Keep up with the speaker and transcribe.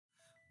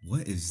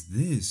What is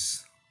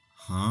this?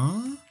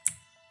 Huh?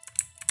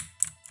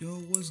 Yo,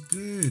 what's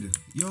good?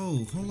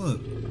 Yo, hold up.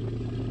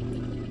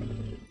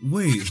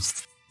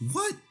 Wait,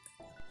 what?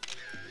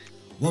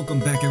 Welcome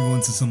back everyone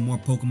to some more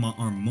Pokemon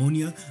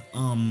Armonia.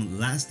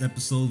 Last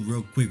episode,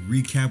 real quick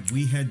recap,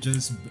 we had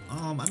just,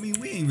 I mean,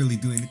 we ain't really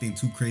doing anything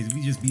too crazy.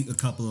 We just beat a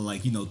couple of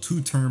like,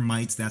 2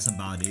 termites, that's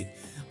about it.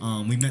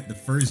 We met the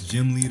first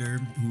gym leader,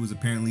 who was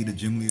apparently the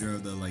gym leader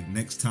of the like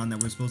next town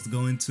that we're supposed to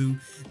go into.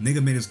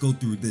 Nigga made us go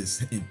through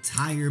this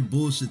entire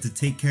bullshit to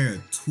take care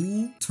of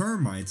 2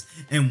 termites,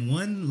 and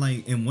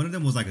one of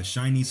them was like a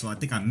shiny, so I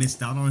think I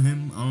missed out on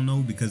him. I don't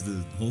know, because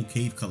the whole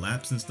cave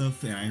collapsed and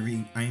stuff, and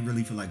I ain't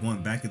really feel like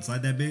going back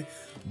inside that bit,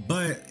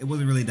 but it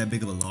wasn't really that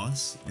big of a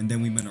loss. And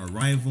then we met our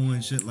rival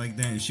and shit like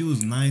that, and she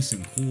was nice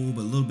and cool,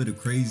 but a little bit of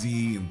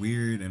crazy and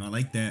weird, and I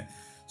like that.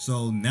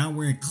 So now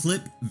we're in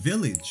Clip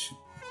Village.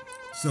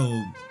 So,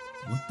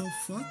 what the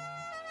fuck?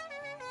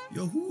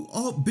 Yo, who?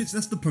 Oh, bitch,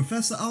 that's the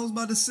professor I was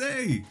about to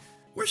say.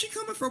 Where's she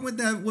coming from with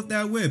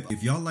that whip?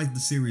 If y'all like the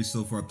series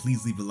so far,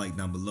 please leave a like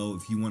down below.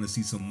 If you want to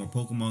see some more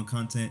Pokemon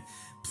content,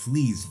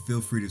 please feel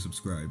free to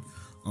subscribe.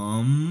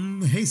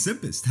 Hey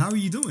Simpist, how are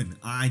you doing?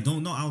 I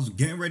don't know. I was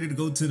getting ready to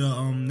go to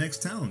the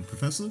next town,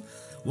 Professor.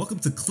 Welcome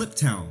to Clip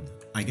Town.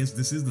 I guess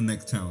this is the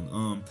next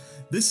town.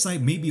 This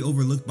site may be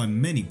overlooked by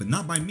many, but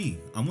not by me.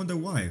 I wonder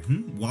why.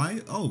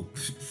 Why? Oh,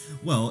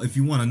 well, if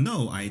you want to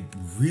know, I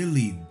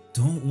really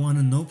don't want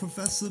to know,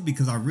 Professor,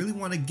 because I really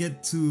want to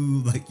get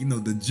to, like,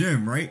 the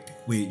gym, right?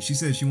 Wait, she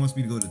said she wants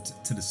me to go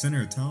to the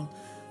center of town?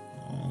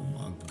 Oh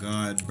my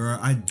god, bro.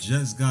 I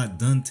just got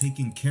done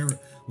taking care of...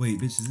 Wait,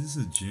 bitch, is this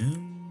a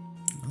gym?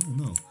 I don't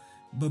know.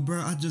 But,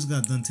 bro, I just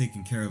got done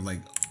taking care of,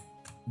 like,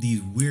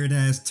 these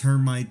weird-ass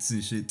termites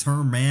and shit.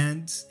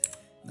 Termans.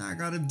 Now I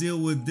gotta deal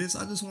with this.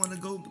 I just want to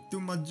go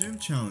through my gym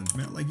challenge,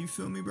 man. Like, you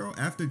feel me, bro?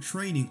 After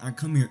training, I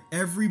come here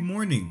every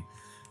morning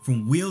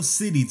from Wheel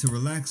City to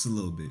relax a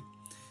little bit.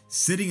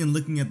 Sitting and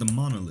looking at the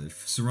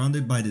monolith,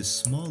 surrounded by this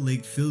small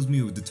lake, fills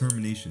me with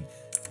determination.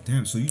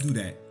 Damn, so you do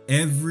that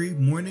every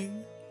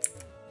morning?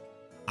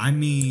 I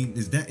mean,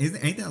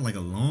 ain't that like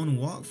a long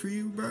walk for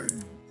you, bro?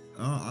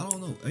 I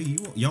don't know. Hey,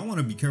 y'all want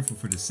to be careful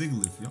for the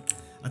Sigilyph, y'all.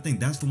 I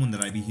think that's the one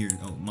that I be hearing.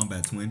 Oh, my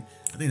bad, twin.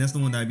 I think that's the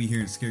one that I be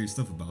hearing scary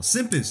stuff about.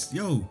 Simpist,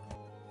 yo.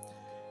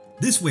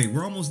 This way,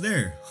 we're almost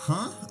there.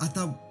 Huh? I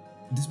thought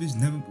this bitch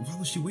never... Why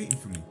was she waiting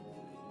for me?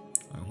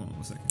 Alright, hold on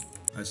 1 second.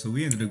 Alright, so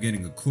we ended up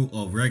getting a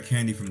cool rare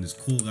candy from this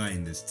cool guy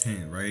in this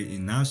tent, right?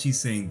 And now she's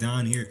saying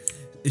down here...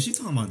 Is she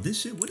talking about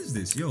this shit? What is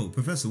this? Yo,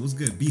 Professor, what's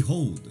good?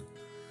 Behold.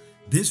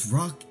 This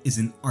rock is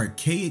an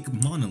archaic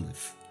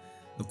monolith.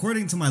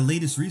 According to my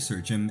latest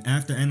research, and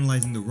after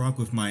analyzing the rock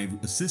with my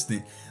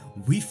assistant,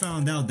 we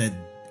found out that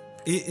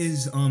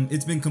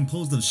it's been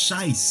composed of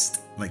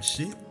schist, like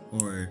shit,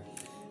 or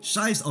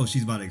schist. Oh,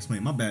 she's about to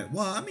explain. My bad.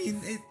 Well, I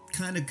mean, it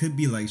kind of could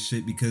be like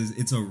shit because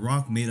it's a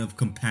rock made of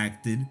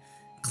compacted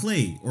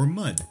clay or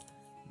mud.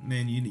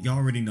 Man, y'all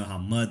already know how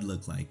mud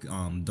look like.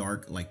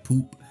 Dark, like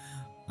poop.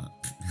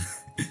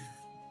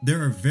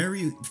 They're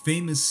very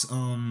famous.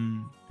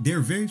 They're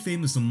very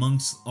famous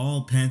amongst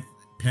all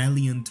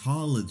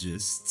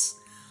paleontologists.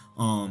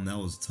 That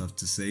was tough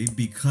to say,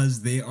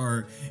 because they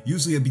are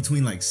usually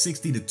between like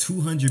 60 to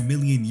 200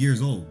 million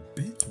years old.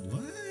 Bitch,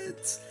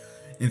 what?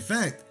 In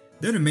fact,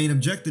 they're the main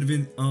objective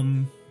in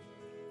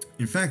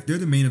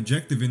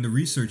the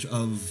research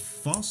of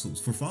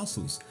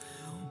fossils.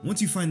 Once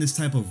you find this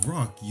type of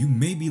rock, you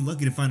may be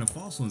lucky to find a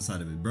fossil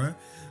inside of it, bruh.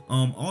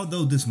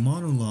 Although this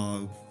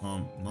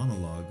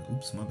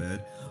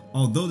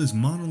Although this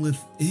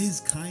monolith is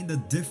kinda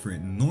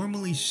different,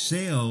 normally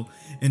shale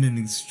and an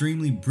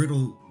extremely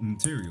brittle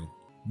material.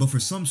 But for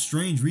some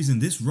strange reason,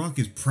 this rock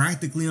is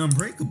practically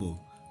unbreakable.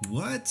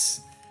 What?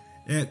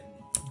 It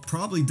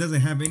probably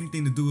doesn't have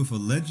anything to do with a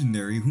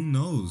legendary, who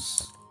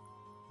knows?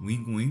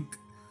 Wink wink.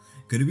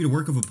 Could it be the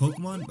work of a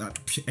Pokemon?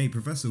 Hey,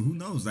 Professor, who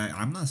knows?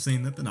 I'm not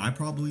saying nothing. I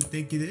probably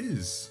think it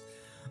is.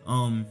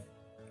 I'll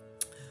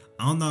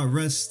not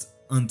rest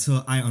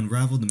until I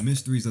unravel the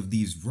mysteries of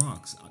these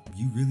rocks.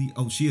 You really?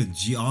 Oh, she a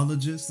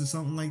geologist or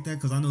something like that?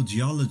 Because I know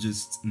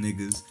geologists,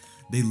 niggas,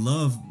 they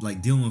love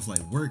like dealing with like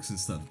works and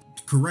stuff.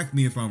 Correct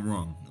me if I'm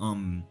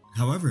wrong.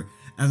 However,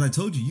 as I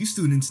told you, you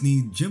students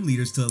need gym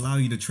leaders to allow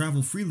you to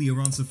travel freely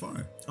around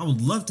Safari. I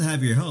would love to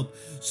have your help,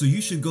 so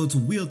you should go to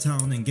Wheel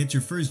Town and get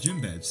your first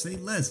gym badge. Say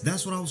less,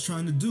 that's what I was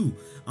trying to do.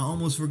 I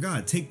almost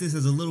forgot. Take this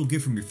as a little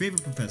gift from your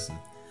favorite professor.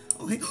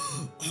 Oh, hey.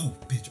 Oh,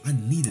 bitch, I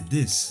needed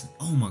this.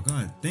 Oh my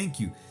god, thank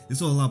you.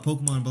 This will allow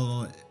Pokemon, blah,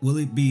 blah, blah. Will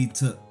it be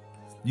to...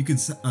 You can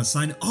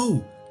assign it...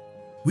 Oh!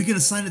 We can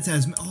assign it to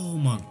as... Oh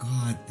my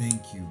god,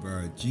 thank you,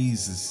 bro.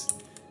 Jesus.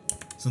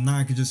 So now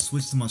I can just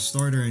switch to my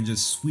starter and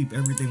just sweep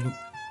everything with...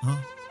 Huh?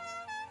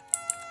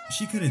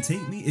 She couldn't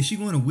take me? Is she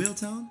going to Wheel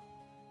Town?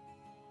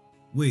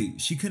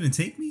 Wait, she couldn't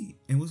take me?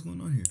 And what's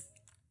going on here?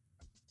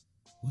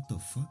 What the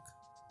fuck?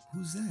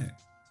 Who's that?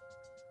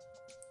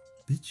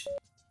 Bitch?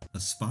 A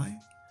spy?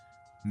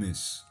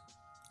 Miss,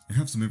 I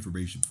have some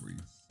information for you.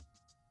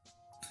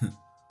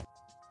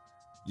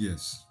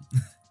 Yes,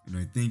 and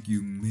I think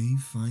you may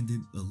find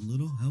it a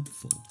little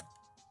helpful.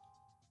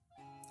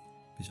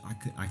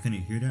 I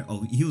couldn't hear that.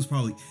 Oh, he was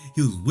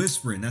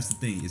whispering. That's the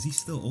thing. Is he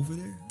still over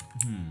there?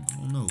 I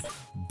don't know.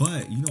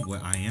 But you know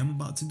what I am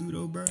about to do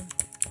though, bro?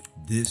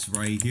 This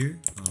right here.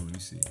 Oh, let me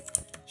see.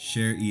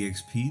 Share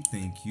EXP.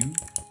 Thank you.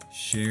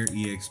 Share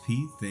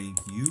EXP. Thank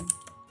you.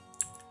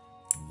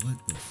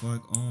 What the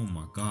fuck? Oh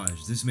my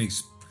gosh. This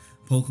makes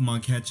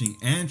Pokemon catching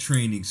and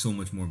training so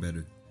much more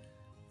better.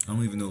 I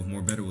don't even know if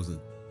more better was an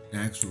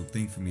actual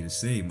thing for me to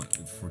say.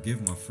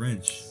 Forgive my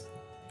French.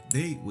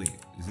 Wait,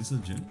 is this a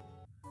gym?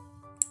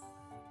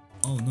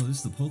 Oh no, this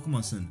is the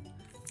Pokemon Center.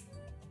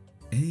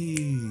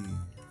 Hey.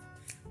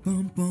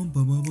 Bum, bum,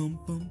 bum, bum, bum,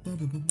 bum,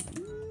 bum, bum.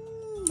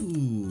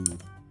 Ooh.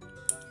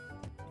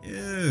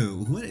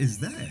 Ew, what is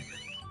that?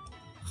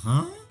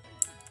 Huh?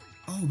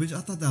 Oh, bitch,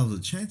 I thought that was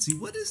a Chansey.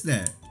 What is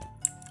that?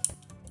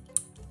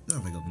 Is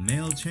that like a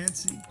male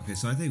Chansey? Okay,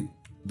 so I think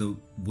the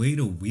way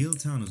to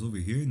Wheeltown is over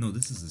here. No,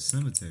 this is a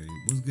cemetery.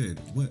 What's good?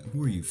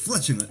 Who are you?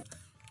 Fletching.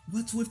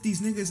 What's with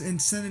these niggas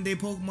and sending their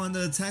Pokemon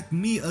to attack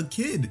me, a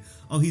kid?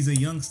 Oh, he's a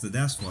youngster,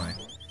 that's why.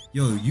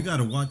 Yo, you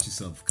gotta watch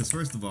yourself, because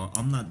first of all,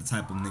 I'm not the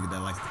type of nigga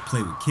that likes to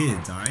play with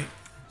kids, alright?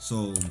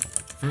 So,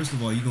 first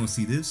of all, you're gonna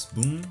see this,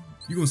 boom.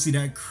 You're gonna see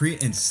that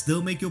crit and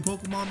still make your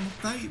Pokemon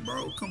fight,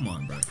 bro? Come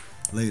on, bro.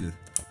 Later.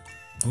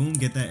 Boom,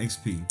 get that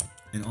XP.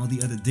 And all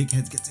the other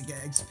dickheads get to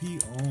get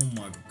XP.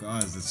 Oh my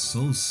gosh, that's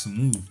so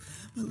smooth.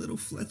 My little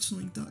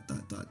fletchling, ...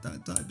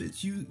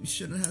 Bitch, you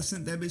shouldn't have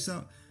sent that bitch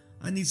out.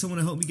 I need someone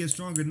to help me get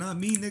stronger, not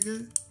me,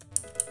 nigga.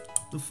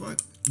 The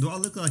fuck? Do I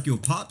look like your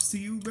pops to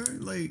you, bro?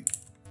 Like,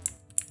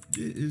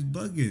 it is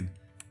bugging.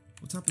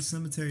 What type of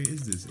cemetery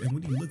is this? And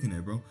what are you looking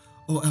at, bro?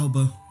 Oh,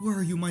 Alba, where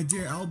are you, my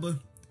dear Alba?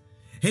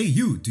 Hey,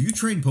 you, do you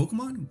train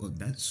Pokemon? Well,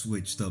 that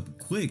switched up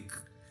quick.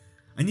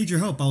 I need your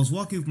help. I was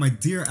walking with my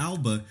dear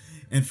Alba,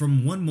 and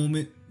from one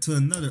moment to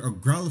another, a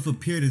Growlithe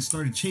appeared and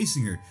started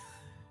chasing her.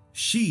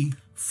 She,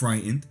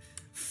 frightened,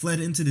 fled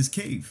into this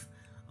cave.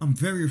 I'm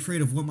very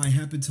afraid of what might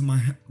happen to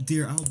my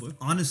dear Alba.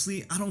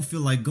 Honestly, I don't feel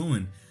like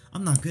going.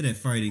 I'm not good at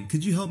fighting.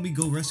 Could you help me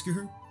go rescue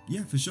her?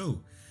 Yeah, for sure.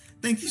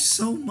 Thank you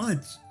so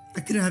much. I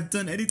couldn't have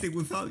done anything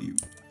without you.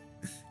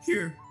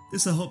 Here,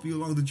 this will help you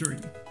along the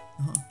journey.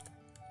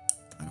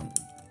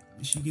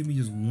 She gave me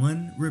just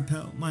one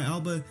repel. My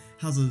Alba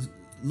has a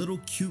little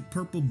cute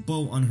purple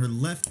bow on her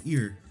left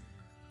ear.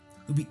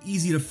 It'll be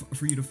easy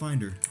for you to find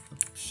her. Oh,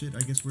 shit, I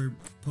guess we're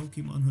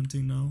Pokemon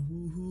hunting now.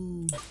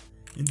 Woohoo.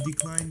 In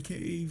Decline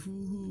Cave.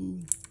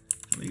 Woohoo.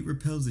 How many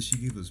repels did she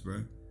give us,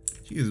 bro?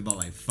 She gives about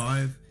like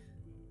 5.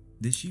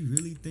 Did she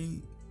really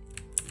think?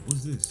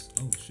 What's this?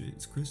 Oh shit,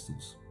 it's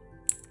crystals.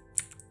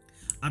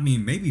 I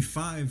mean, maybe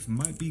 5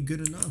 might be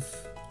good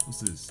enough. What's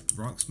this?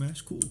 Rock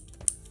Smash? Cool.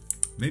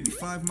 Maybe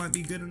 5 might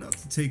be good enough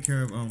to take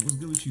care of. What's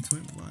good with you,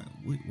 twin?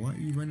 Why are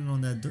you running on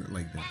that dirt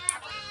like that?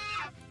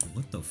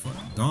 What the fuck?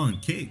 Dawn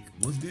Kick.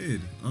 What's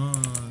good?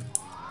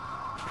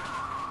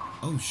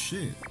 Oh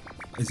shit.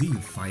 Is he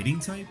a fighting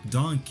type?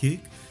 Dawn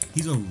Kick?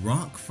 He's a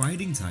rock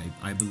fighting type,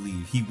 I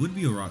believe. He would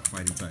be a rock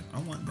fighting type.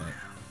 I want that.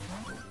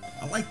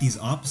 I like these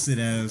opposite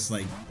as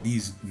like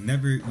these you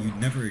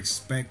never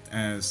expect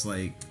as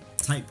like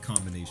type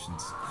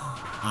combinations.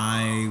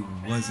 I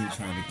wasn't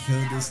trying to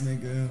kill this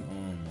nigga.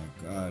 Oh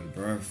my god,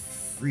 bro.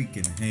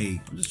 Freaking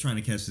hey. I'm just trying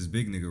to catch this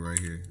big nigga right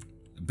here.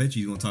 I bet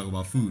you're gonna talk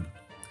about food.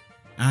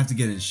 I have to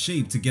get in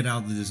shape to get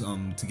out of this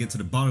to get to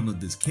the bottom of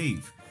this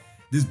cave.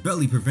 This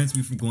belly prevents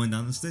me from going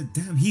down the stairs.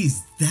 Damn,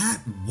 he's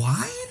that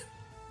wide?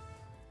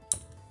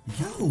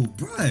 Yo,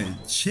 bruh,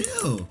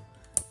 chill.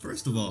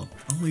 First of all,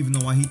 I don't even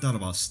know why he thought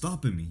about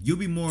stopping me. You'll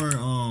be more,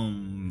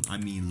 I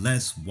mean,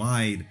 less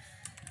wide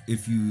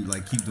if you,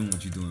 like, keep doing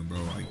what you're doing, bro,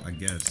 I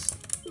guess.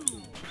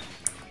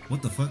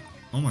 What the fuck?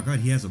 Oh my god,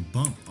 he has a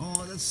bump.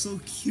 Oh, that's so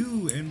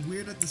cute and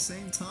weird at the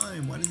same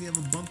time. Why does he have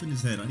a bump in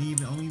his head? I don't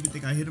even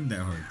think I hit him that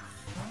hard.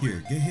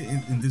 Here, get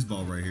hit in this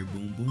ball right here.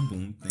 Boom, boom,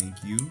 boom.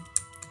 Thank you.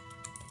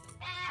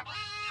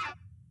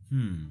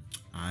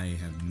 I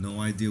have no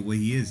idea where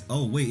he is.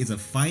 Oh, wait, it's a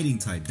fighting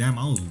type. Damn,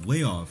 I was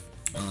way off.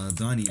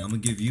 Donnie, I'm gonna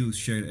give you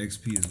shared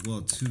XP as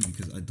well too,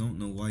 because I don't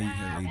know why you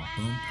have a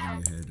bump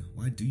on your head.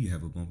 Why do you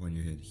have a bump on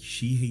your head?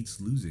 She hates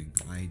losing.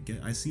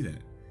 I see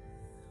that.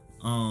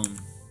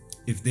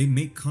 If they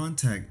make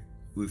contact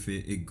with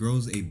it, it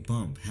grows a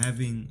bump.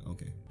 Having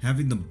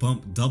the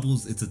bump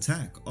doubles its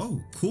attack.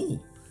 Oh,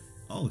 cool.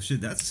 Oh shit,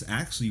 that's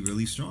actually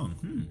really strong.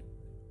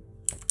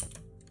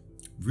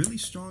 Really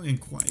strong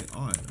and quite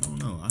odd. I don't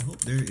know. I hope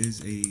there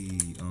is a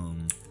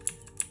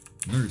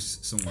nurse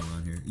somewhere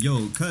around here.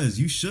 Yo, cuz,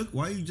 you shook?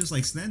 Why are you just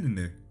like standing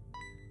there?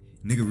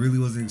 Nigga really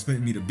wasn't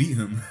expecting me to beat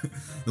him.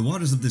 The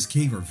waters of this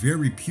cave are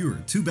very pure.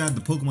 Too bad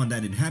the Pokemon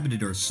that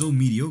inhabited are so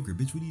mediocre.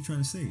 Bitch, what are you trying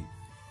to say?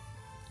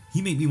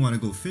 He make me want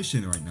to go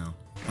fishing right now.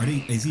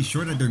 Is he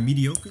sure that they're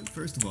mediocre?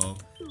 First of all,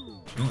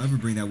 don't ever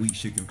bring that weak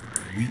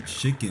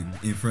chicken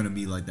in front of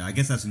me like that. I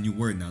guess that's a new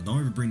word now. Don't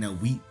ever bring that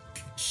weak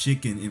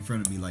chicken in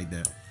front of me like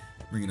that.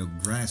 Bringing a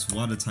grass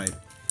water type.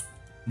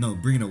 No,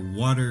 bringing a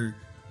water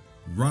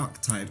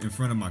rock type in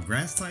front of my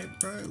grass type,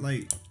 bro.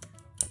 Like,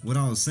 what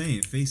I was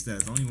saying, face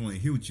that. I don't even want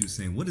to hear what you were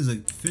saying. What is a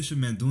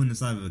fisherman doing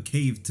inside of a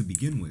cave to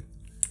begin with?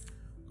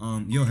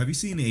 Yo, have you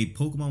seen a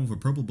Pokemon with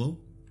a purple bow?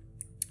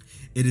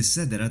 It is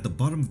said that at the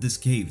bottom of this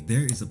cave,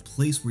 there is a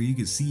place where you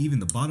can see even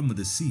the bottom of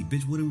the sea.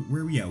 Bitch,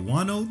 where are we at?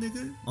 Wano,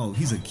 nigga? Oh,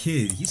 he's a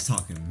kid. He's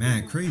talking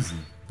mad crazy.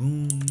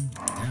 Boom.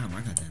 Damn,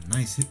 I got that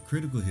nice hit,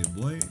 critical hit,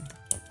 boy.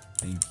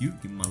 Thank you.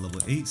 Give him my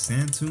level 8.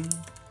 Sand Tomb.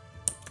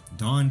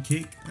 Dawn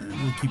Cake.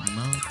 We'll keep him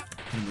out.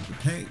 Hit him with the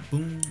pack.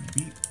 Boom.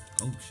 Beat.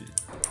 Oh, shit.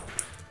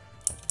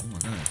 Oh, my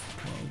God.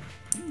 Whoa.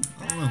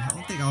 I don't know. I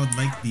don't think I would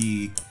like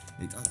the...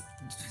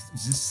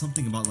 It's just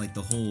something about, like,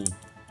 the whole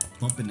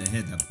bump in the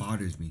head that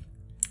bothers me.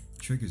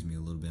 Triggers me a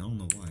little bit. I don't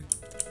know why.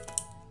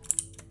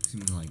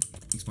 Seems like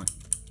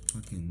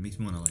makes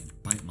me want to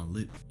like bite my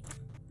lip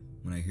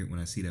when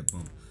I see that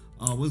bump.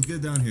 What's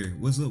good down here?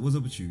 What's up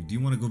with you? Do you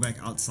want to go back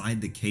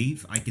outside the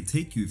cave? I can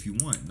take you if you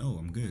want. No,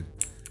 I'm good.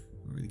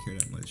 I don't really care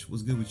that much.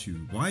 What's good with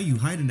you? Why are you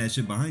hiding that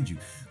shit behind you?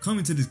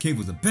 Coming to this cave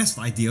was the best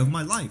idea of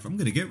my life. I'm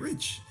gonna get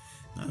rich.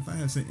 Not if I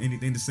have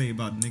anything to say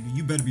about it, nigga.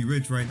 You better be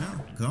rich right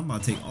now, cause I'm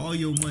about to take all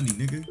your money,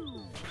 nigga.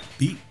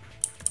 Beat.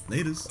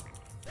 Laters.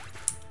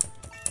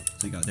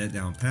 So you got that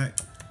down pat.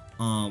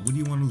 What do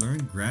you want to learn?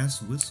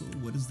 Grass Whistle?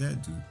 What does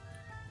that do?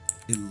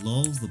 It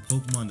lulls the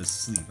Pokemon to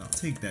sleep. I'll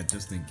take that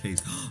just in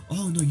case.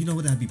 Oh no, you know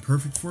what that'd be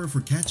perfect for?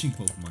 For catching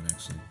Pokemon,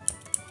 actually.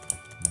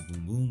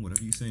 Boom, boom,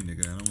 whatever you say,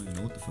 nigga. I don't even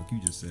know what the fuck you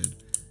just said.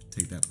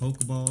 Take that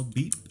Pokeball,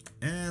 beep,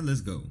 and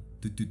let's go.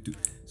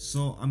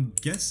 So I'm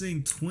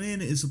guessing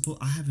Twin is supposed...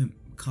 I haven't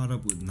caught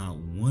up with not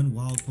one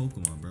wild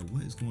Pokemon, bro.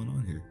 What is going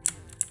on here?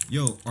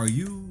 Yo, are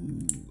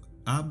you...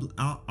 Alba,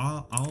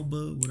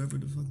 whatever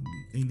the fuck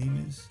a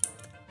name is.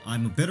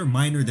 I'm a better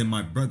miner than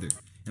my brother,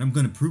 and I'm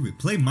gonna prove it.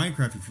 Play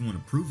Minecraft if you want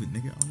to prove it,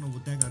 nigga. I don't know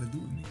what that gotta do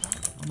with me.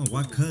 I don't know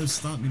why cuz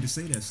stopped me to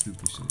say that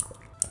stupid shit.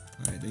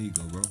 Alright, there you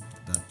go, bro.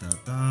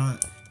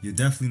 You're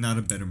definitely not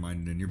a better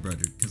miner than your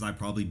brother, because I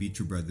probably beat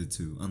your brother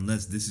too,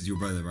 unless this is your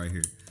brother right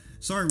here.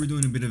 Sorry, we're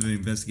doing a bit of an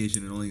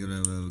investigation and only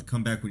gonna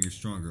come back when you're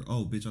stronger.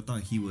 Oh, bitch, I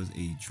thought he was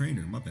a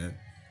trainer. My bad.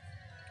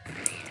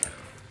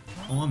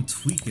 Oh, I'm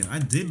tweaking. I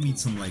did meet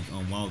some like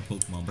wild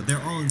Pokemon, but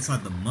they're all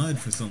inside the mud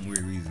for some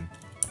weird reason.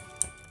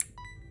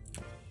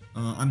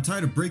 I'm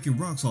tired of breaking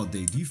rocks all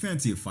day. Do you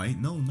fancy a fight?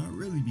 No, not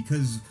really,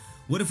 because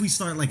what if we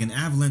start like an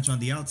avalanche on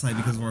the outside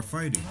because of our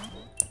fighting?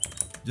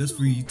 Just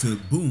for you to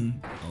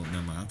boom. Oh,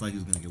 never mind. I thought he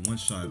was gonna get one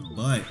shot,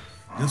 but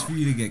just for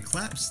you to get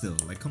clapped still.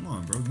 Like, come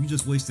on, bro. You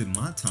just wasted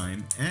my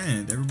time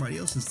and everybody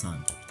else's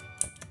time.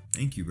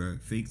 Thank you, bro.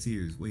 Fake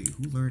tears. Wait,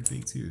 who learned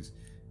fake tears?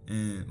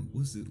 And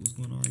what's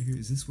going on right here?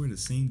 Is this where the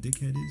same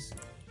dickhead is?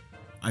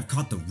 I've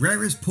caught the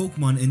rarest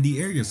Pokemon in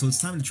the area, so it's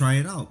time to try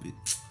it out.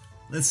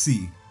 Let's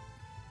see.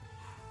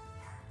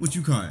 What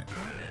you caught?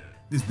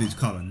 This bitch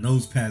caught a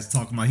nose pass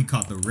talking about he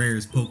caught the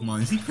rarest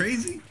Pokemon. Is he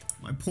crazy?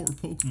 My poor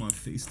Pokemon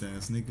faced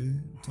ass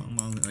nigga. Talking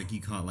about like he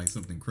caught like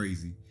something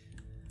crazy.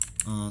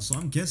 So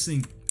I'm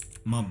guessing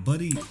my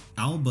buddy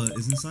Alba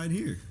is inside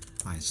here.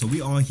 Alright, so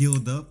we all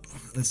healed up.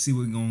 Let's see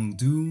what we're gonna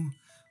do.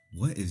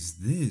 What is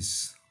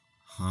this?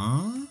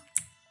 Huh?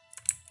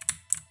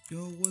 Yo,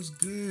 what's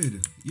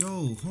good?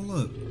 Yo, hold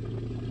up.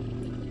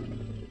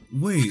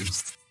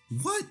 Wait,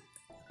 what?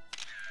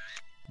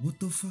 What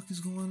the fuck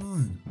is going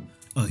on?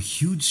 A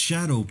huge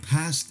shadow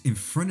passed in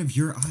front of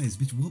your eyes.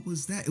 Bitch, what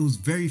was that? It was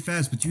very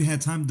fast, but you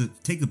had time to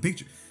take a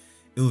picture.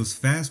 It was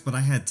fast, but I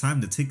had time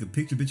to take a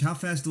picture. Bitch, how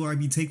fast do I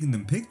be taking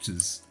them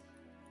pictures?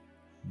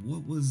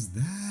 What was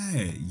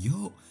that?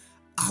 Yo,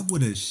 I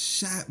would have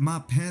shat my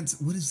pants.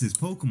 What is this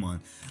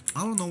Pokemon?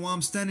 I don't know why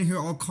I'm standing here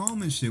all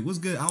calm and shit. What's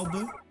good,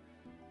 Alba?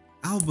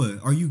 Alba,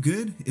 are you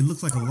good? It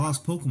looks like a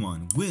lost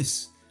Pokemon.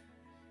 Whis.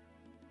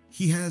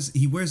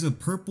 He wears a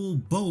purple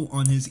bow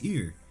on his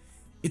ear.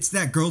 It's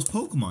that girl's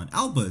Pokemon.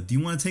 Alba, do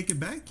you want to take it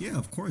back? Yeah,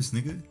 of course,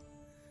 nigga.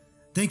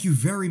 Thank you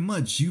very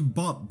much. You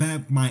bought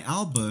back my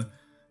Alba,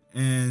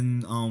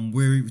 and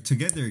we're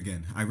together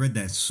again. I read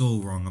that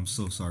so wrong. I'm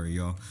so sorry,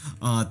 y'all.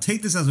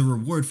 Take this as a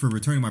reward for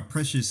returning my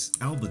precious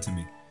Alba to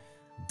me.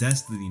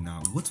 Destiny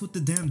knot. What's with the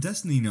damn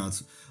destiny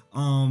knots?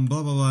 Blah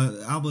blah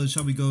blah. Alba,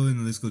 shall we go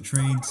and let's go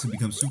train to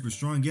become super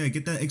strong? Yeah,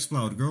 get that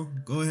Exploud, girl.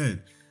 Go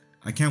ahead.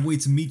 I can't wait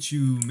to meet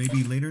you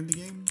maybe later in the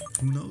game.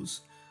 Who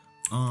knows?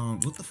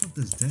 What the fuck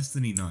does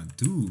Destiny not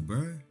do,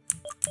 bruh?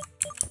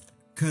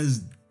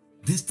 Cause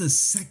this the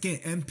second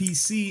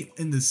NPC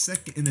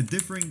in a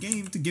different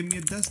game to give me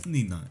a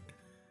Destiny knot.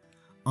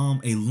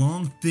 A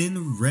long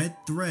thin red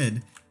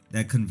thread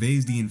that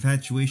conveys the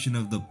infatuation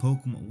of the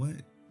Pokemon. What?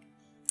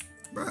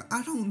 Bruh,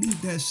 I don't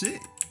need that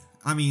shit.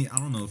 I mean, I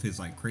don't know if it's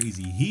like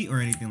crazy heat or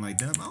anything like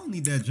that, but I don't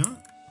need that junk.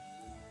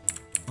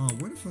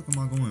 Where the fuck am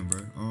I going, bro?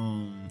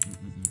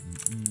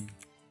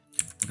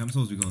 Okay, I'm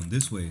supposed to be going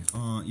this way.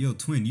 Yo,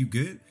 Twin, you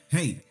good?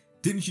 Hey,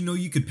 didn't you know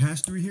you could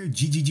pass through here?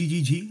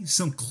 GGGGG.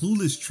 Some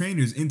clueless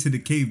trainers into the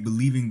cave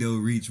believing they'll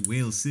reach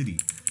Whale City.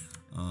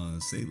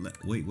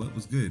 Wait, what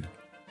was good?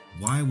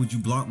 Why would you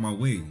block my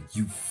way?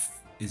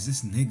 Is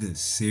this nigga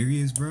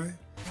serious, bro?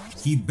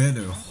 He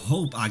better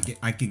hope I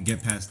can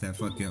get past that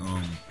fucking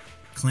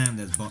clam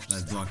that's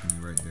blocking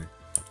me right there.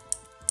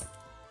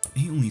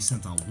 He only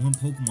sent out one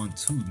Pokemon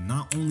too,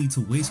 not only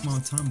to waste my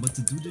time, but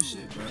to do this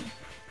shit, bro.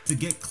 to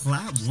get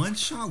clapped, one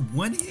shot,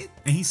 one hit,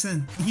 and he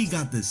said he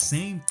got the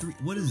same three.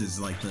 What is this,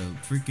 like the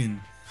freaking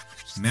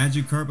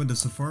magic carpet of the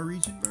Safari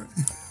region, bro?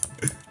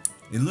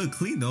 It looked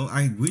clean though.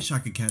 I wish I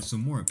could catch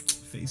some more.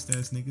 Face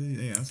ass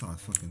nigga. Yeah, that's how I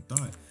fucking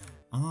thought.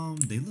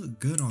 They look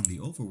good on the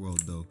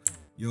overworld though.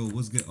 Yo,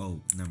 what's good?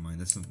 Oh, never mind.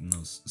 That's something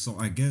else. So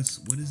I guess,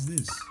 what is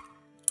this?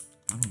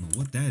 I don't know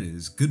what that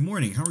is. Good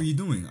morning. How are you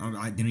doing?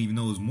 I didn't even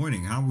know it was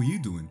morning. How are you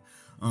doing?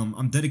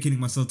 I'm dedicating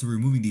myself to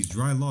removing these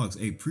dry logs.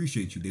 Hey,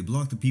 appreciate you. They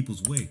block the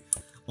people's way.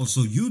 Oh,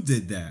 so you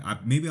did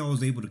that. Maybe I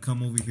was able to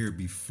come over here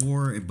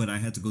before, but I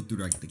had to go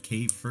through like the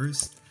cave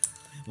first.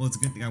 Well, it's a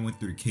good thing I went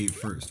through the cave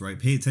first, right?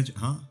 Pay attention.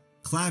 Huh?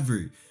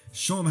 Claver.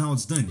 Show them how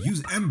it's done.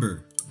 Use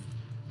Ember.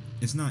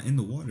 It's not in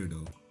the water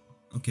though.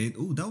 Okay.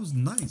 Oh, that was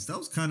nice. That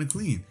was kind of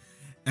clean.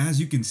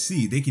 As you can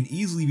see, they can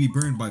easily be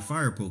burned by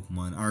fire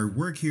Pokemon. Our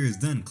work here is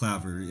done,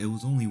 Claver. It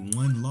was only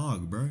one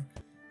log, bro.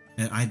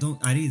 And I don't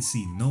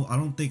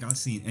think I've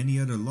seen any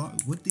other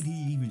log. What did he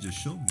even just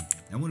show me?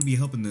 I want to be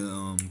helping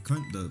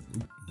the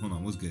hold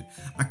on, what's good?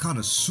 I caught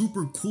a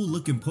super cool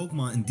looking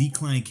Pokemon in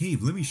Decline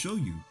Cave. Let me show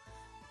you.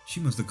 She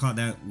must have caught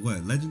that,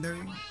 what,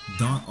 legendary?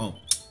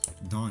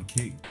 Dawn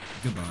Kick.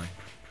 Goodbye.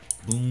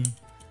 Boom.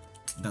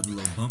 Got the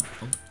little bump.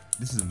 Oh,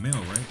 this is a male,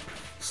 right?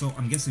 So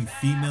I'm guessing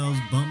females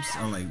bumps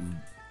are like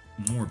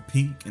more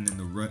pink, and then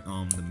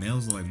the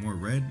males are like more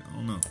red. I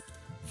don't know.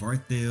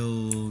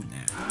 Varthale,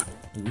 nah.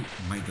 Oh, we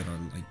might get our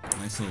like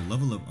nice little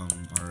level up,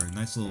 our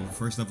nice little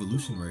first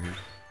evolution right here.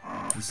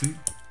 Let's see.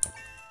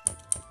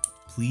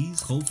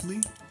 Please,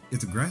 hopefully,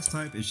 it's a grass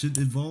type. It should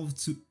evolve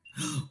to.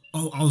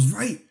 Oh, I was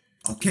right.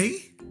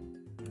 Okay.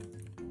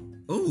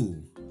 Oh.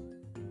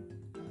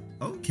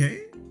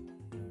 Okay.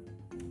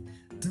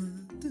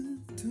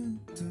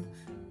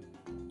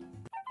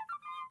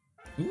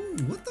 Ooh,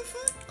 what the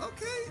fuck?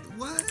 Okay,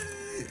 what?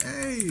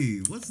 Hey,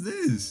 what's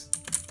this?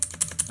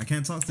 I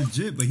can't talk to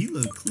Jit, but he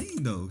looked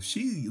clean though.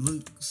 She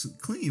looks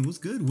clean. What's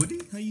good, Woody?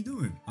 How you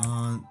doing?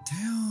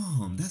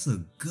 Damn, that's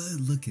a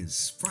good looking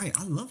sprite.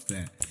 I love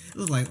that. It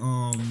looks like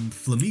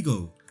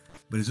Flamigo,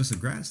 but it's just a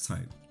grass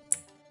type.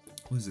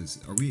 What is this?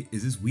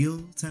 Is this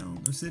Wheel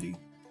Town or City?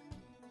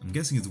 I'm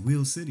guessing it's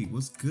Wheel City.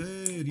 What's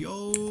good,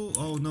 yo?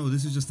 Oh no,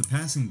 this is just a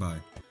passing by.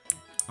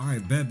 All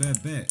right,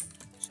 bet.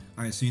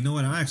 Alright, so you know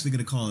what? I'm actually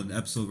gonna call it an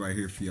episode right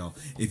here for y'all.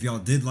 If y'all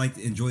did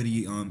enjoy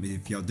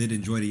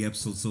the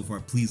episode so far,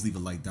 please leave a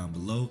like down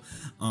below.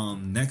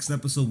 Next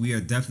episode we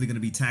are definitely gonna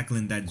be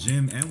tackling that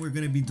gym, and we're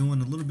gonna be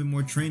doing a little bit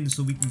more training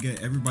so we can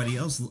get everybody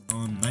else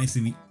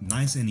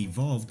nice and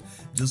evolved,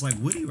 just like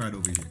Woody right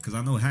over here. Because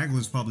I know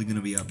Haggler's probably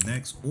gonna be up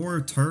next,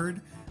 or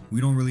Turd.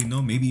 We don't really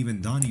know. Maybe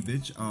even Donnie,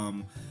 bitch.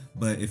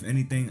 But if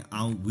anything,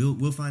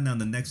 we'll find out in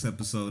the next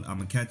episode. I'm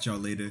gonna catch y'all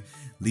later.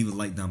 Leave a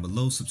like down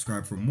below.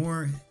 Subscribe for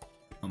more.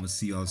 I'm gonna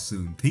see y'all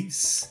soon.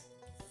 Peace.